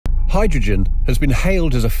Hydrogen has been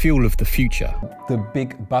hailed as a fuel of the future. The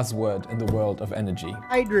big buzzword in the world of energy.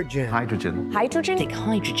 Hydrogen. Hydrogen. Hydrogen. Think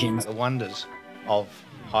hydrogen. The wonders of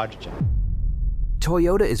hydrogen.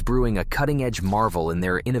 Toyota is brewing a cutting-edge marvel in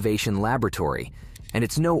their innovation laboratory, and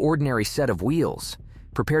it's no ordinary set of wheels.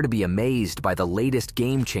 Prepare to be amazed by the latest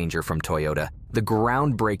game changer from Toyota, the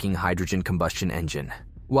groundbreaking hydrogen combustion engine.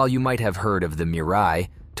 While you might have heard of the Mirai,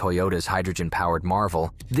 Toyota's hydrogen-powered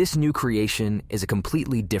marvel, this new creation is a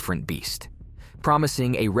completely different beast,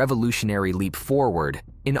 promising a revolutionary leap forward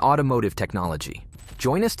in automotive technology.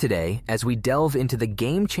 Join us today as we delve into the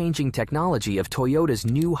game-changing technology of Toyota's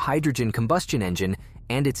new hydrogen combustion engine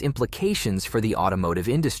and its implications for the automotive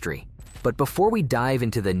industry. But before we dive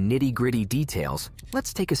into the nitty-gritty details,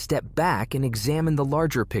 let's take a step back and examine the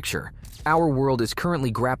larger picture. Our world is currently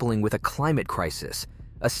grappling with a climate crisis.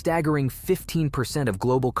 A staggering 15% of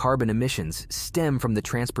global carbon emissions stem from the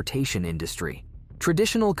transportation industry.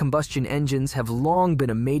 Traditional combustion engines have long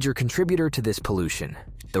been a major contributor to this pollution.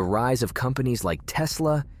 The rise of companies like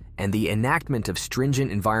Tesla and the enactment of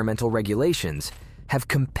stringent environmental regulations have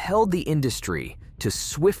compelled the industry to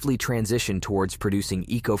swiftly transition towards producing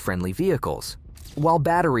eco-friendly vehicles. While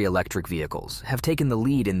battery electric vehicles have taken the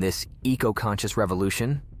lead in this eco-conscious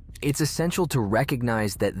revolution, it's essential to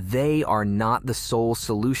recognize that they are not the sole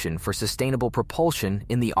solution for sustainable propulsion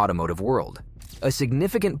in the automotive world. A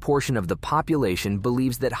significant portion of the population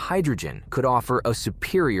believes that hydrogen could offer a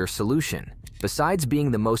superior solution. Besides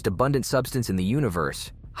being the most abundant substance in the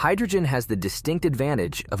universe, hydrogen has the distinct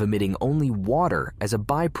advantage of emitting only water as a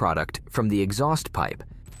byproduct from the exhaust pipe.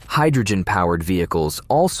 Hydrogen-powered vehicles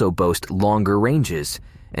also boast longer ranges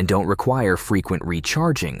and don't require frequent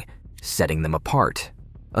recharging, setting them apart.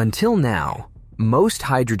 Until now, most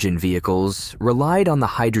hydrogen vehicles relied on the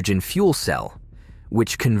hydrogen fuel cell,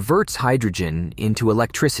 which converts hydrogen into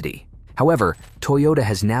electricity. However, Toyota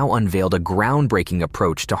has now unveiled a groundbreaking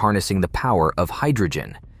approach to harnessing the power of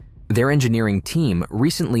hydrogen. Their engineering team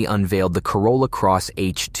recently unveiled the Corolla Cross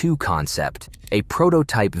H2 concept, a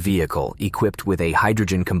prototype vehicle equipped with a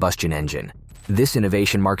hydrogen combustion engine. This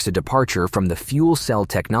innovation marks a departure from the fuel cell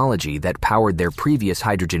technology that powered their previous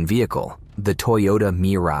hydrogen vehicle, the Toyota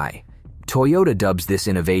Mirai. Toyota dubs this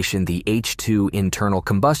innovation the H2 internal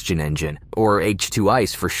combustion engine, or H2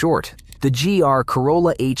 ICE for short. The GR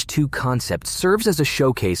Corolla H2 concept serves as a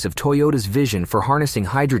showcase of Toyota's vision for harnessing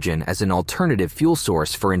hydrogen as an alternative fuel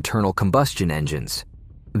source for internal combustion engines.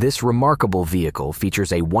 This remarkable vehicle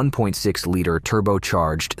features a 1.6-liter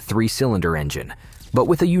turbocharged 3-cylinder engine, but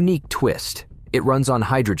with a unique twist. It runs on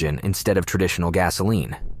hydrogen instead of traditional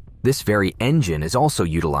gasoline. This very engine is also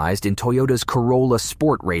utilized in Toyota's Corolla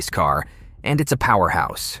sport race car, and it's a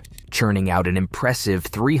powerhouse, churning out an impressive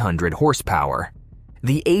 300 horsepower.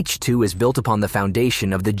 The H2 is built upon the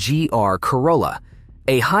foundation of the GR Corolla,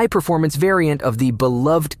 a high-performance variant of the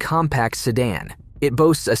beloved compact sedan. It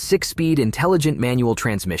boasts a 6-speed intelligent manual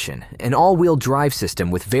transmission, an all-wheel drive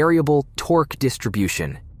system with variable torque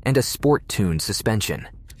distribution, and a sport-tuned suspension.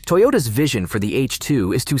 Toyota's vision for the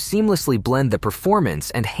H2 is to seamlessly blend the performance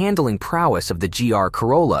and handling prowess of the GR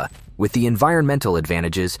Corolla with the environmental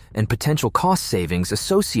advantages and potential cost savings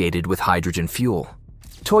associated with hydrogen fuel.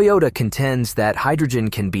 Toyota contends that hydrogen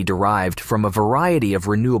can be derived from a variety of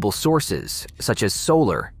renewable sources, such as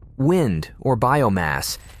solar, wind, or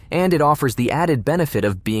biomass, and it offers the added benefit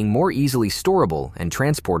of being more easily storable and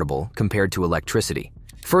transportable compared to electricity.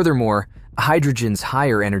 Furthermore, hydrogen's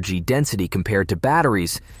higher energy density compared to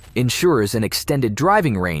batteries ensures an extended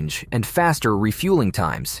driving range and faster refueling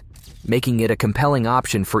times, making it a compelling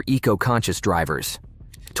option for eco-conscious drivers.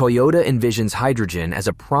 Toyota envisions hydrogen as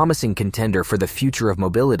a promising contender for the future of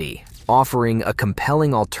mobility, offering a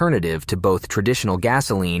compelling alternative to both traditional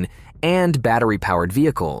gasoline and battery-powered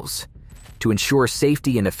vehicles. To ensure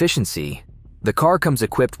safety and efficiency, the car comes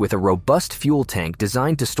equipped with a robust fuel tank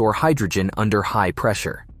designed to store hydrogen under high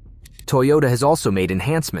pressure. Toyota has also made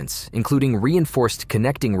enhancements, including reinforced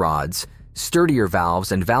connecting rods, sturdier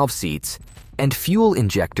valves and valve seats, and fuel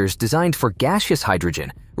injectors designed for gaseous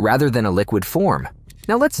hydrogen rather than a liquid form.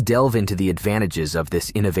 Now let's delve into the advantages of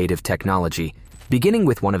this innovative technology, beginning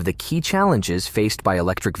with one of the key challenges faced by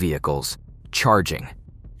electric vehicles: charging.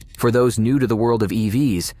 For those new to the world of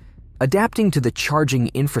EVs, adapting to the charging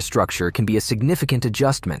infrastructure can be a significant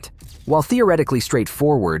adjustment. While theoretically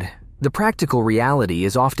straightforward, the practical reality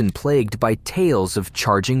is often plagued by tales of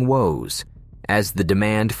charging woes. As the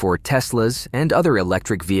demand for Teslas and other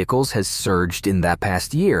electric vehicles has surged in that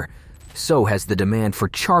past year, so has the demand for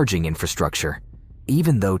charging infrastructure.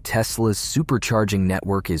 Even though Tesla's supercharging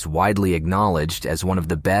network is widely acknowledged as one of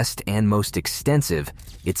the best and most extensive,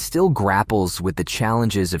 it still grapples with the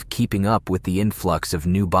challenges of keeping up with the influx of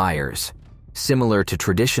new buyers. Similar to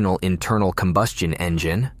traditional internal combustion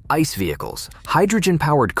engine, ICE vehicles,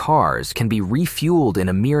 hydrogen-powered cars can be refueled in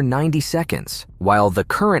a mere 90 seconds, while the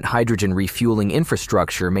current hydrogen refueling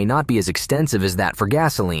infrastructure may not be as extensive as that for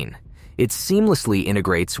gasoline. It seamlessly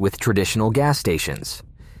integrates with traditional gas stations.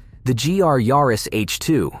 The GR Yaris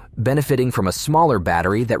H2, benefiting from a smaller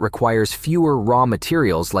battery that requires fewer raw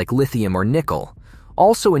materials like lithium or nickel,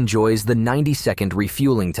 also enjoys the 90-second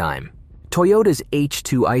refueling time. Toyota's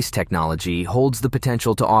H2 ICE technology holds the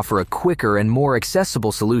potential to offer a quicker and more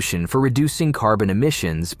accessible solution for reducing carbon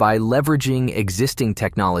emissions by leveraging existing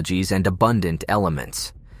technologies and abundant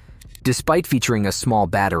elements. Despite featuring a small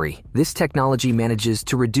battery, this technology manages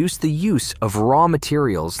to reduce the use of raw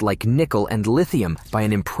materials like nickel and lithium by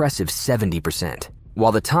an impressive 70%.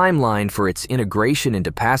 While the timeline for its integration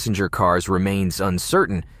into passenger cars remains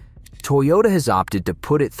uncertain, Toyota has opted to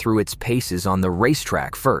put it through its paces on the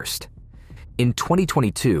racetrack first. In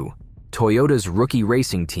 2022, Toyota's rookie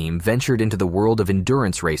racing team ventured into the world of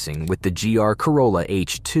endurance racing with the GR Corolla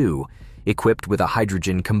H2, equipped with a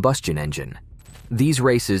hydrogen combustion engine. These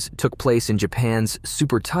races took place in Japan's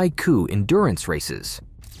Super Taikyu endurance races.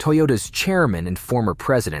 Toyota's chairman and former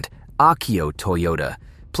president, Akio Toyoda,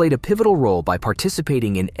 played a pivotal role by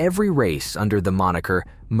participating in every race under the moniker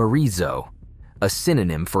Marizo, a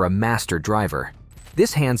synonym for a master driver.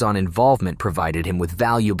 This hands-on involvement provided him with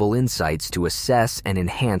valuable insights to assess and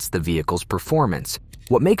enhance the vehicle's performance.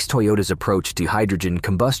 What makes Toyota's approach to hydrogen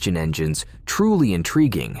combustion engines truly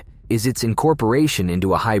intriguing is its incorporation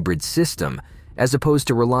into a hybrid system, as opposed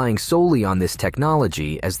to relying solely on this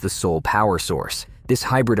technology as the sole power source. This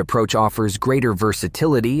hybrid approach offers greater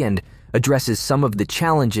versatility and addresses some of the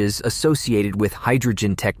challenges associated with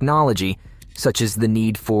hydrogen technology, such as the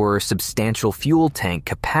need for substantial fuel tank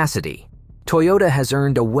capacity. Toyota has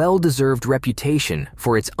earned a well-deserved reputation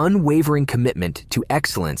for its unwavering commitment to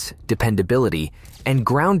excellence, dependability, and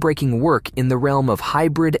groundbreaking work in the realm of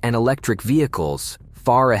hybrid and electric vehicles,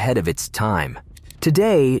 far ahead of its time.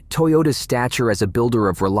 Today, Toyota's stature as a builder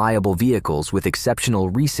of reliable vehicles with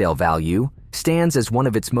exceptional resale value stands as one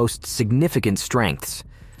of its most significant strengths.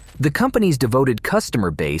 The company's devoted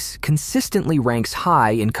customer base consistently ranks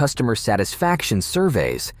high in customer satisfaction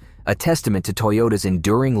surveys, a testament to Toyota's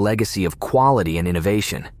enduring legacy of quality and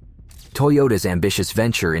innovation. Toyota's ambitious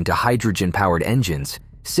venture into hydrogen-powered engines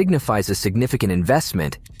signifies a significant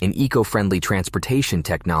investment in eco-friendly transportation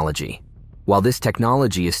technology. While this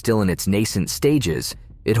technology is still in its nascent stages,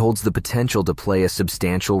 it holds the potential to play a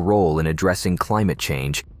substantial role in addressing climate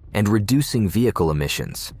change and reducing vehicle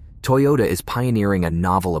emissions. Toyota is pioneering a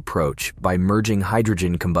novel approach by merging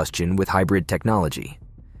hydrogen combustion with hybrid technology,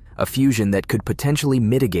 a fusion that could potentially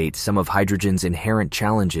mitigate some of hydrogen's inherent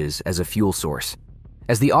challenges as a fuel source.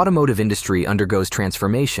 As the automotive industry undergoes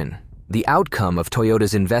transformation, the outcome of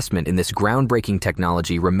Toyota's investment in this groundbreaking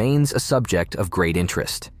technology remains a subject of great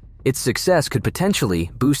interest. Its success could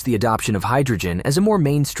potentially boost the adoption of hydrogen as a more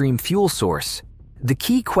mainstream fuel source. The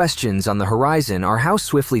key questions on the horizon are how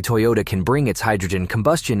swiftly Toyota can bring its hydrogen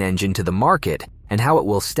combustion engine to the market and how it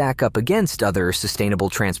will stack up against other sustainable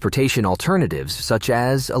transportation alternatives such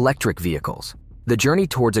as electric vehicles. The journey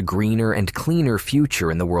towards a greener and cleaner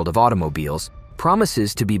future in the world of automobiles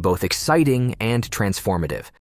promises to be both exciting and transformative.